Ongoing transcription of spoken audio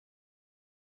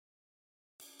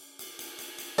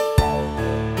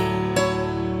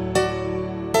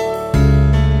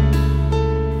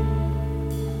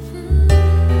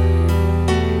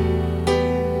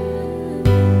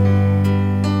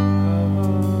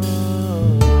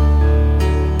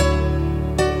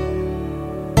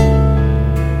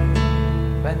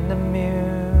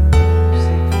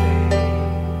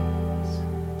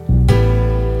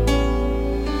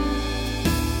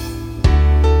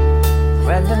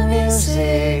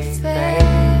music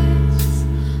fades,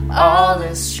 all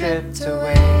is stripped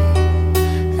away,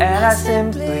 and I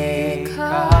simply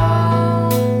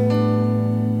come,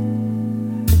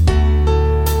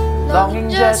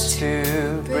 longing just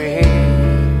to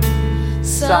breathe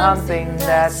something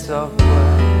that's of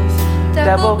worth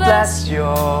that will bless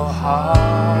your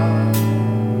heart.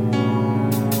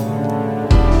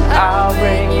 I'll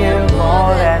bring you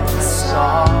more than a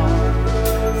song,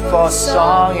 for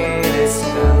song it is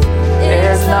too,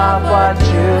 is not what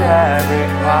you have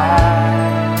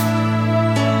required.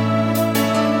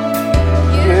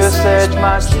 You search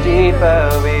much deeper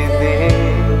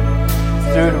within,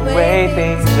 through the way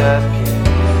things appear.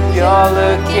 You're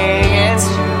looking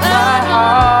into my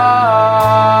heart.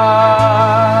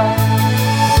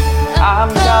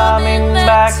 I'm coming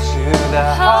back to the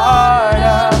heart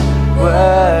of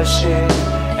worship,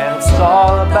 and it's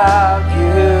all about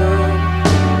you,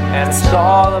 and it's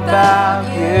all about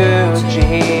you,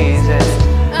 Jesus.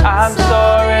 I'm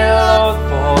sorry, Lord,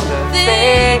 for the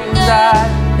things I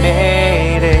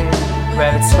made it,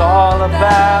 when it's all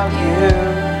about you,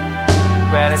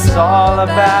 when it's all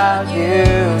about you,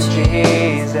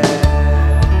 Jesus.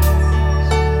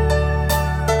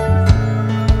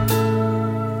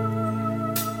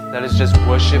 Let us just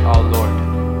worship our Lord.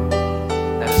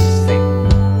 Let us sing.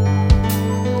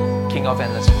 King of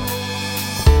endless worth.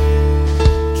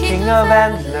 King of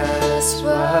endless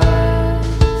worth.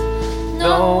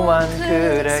 No one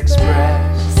could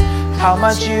express how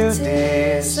much you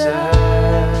deserve.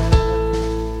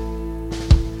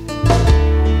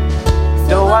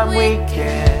 Though I'm weak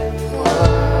and poor,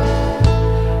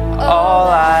 all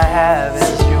I have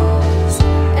is yours,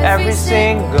 every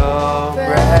single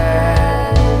breath.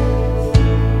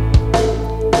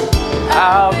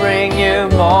 I'll bring you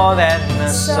more than a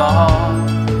song,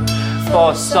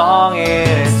 for song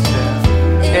it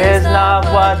is not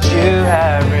what you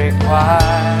have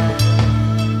required.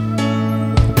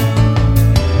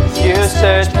 You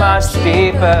search much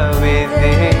deeper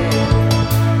within,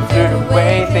 through the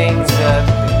way things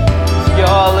appear.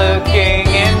 You're looking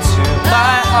into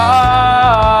my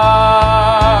heart.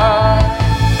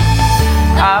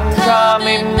 I'm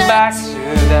coming back to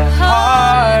the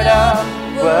heart of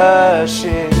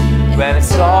worship, when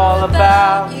it's all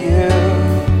about you,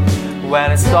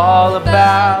 when it's all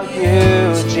about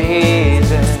you,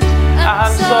 Jesus.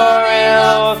 I'm sorry,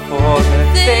 Lord, for the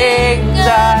things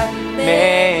I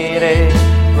made it,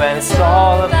 when it's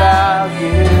all about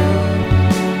you,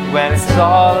 when it's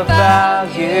all about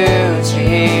you,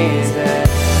 Jesus.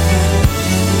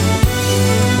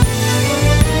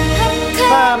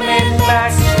 Coming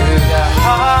back to the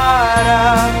heart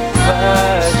of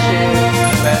worship,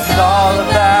 when it's all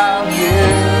about you,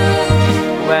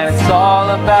 when it's all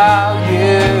about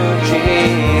you,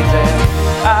 Jesus.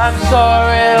 I'm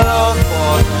sorry, Lord,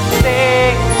 for the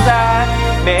things I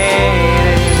made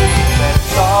it, when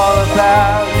it's all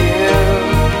about you,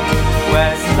 when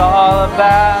it's all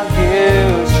about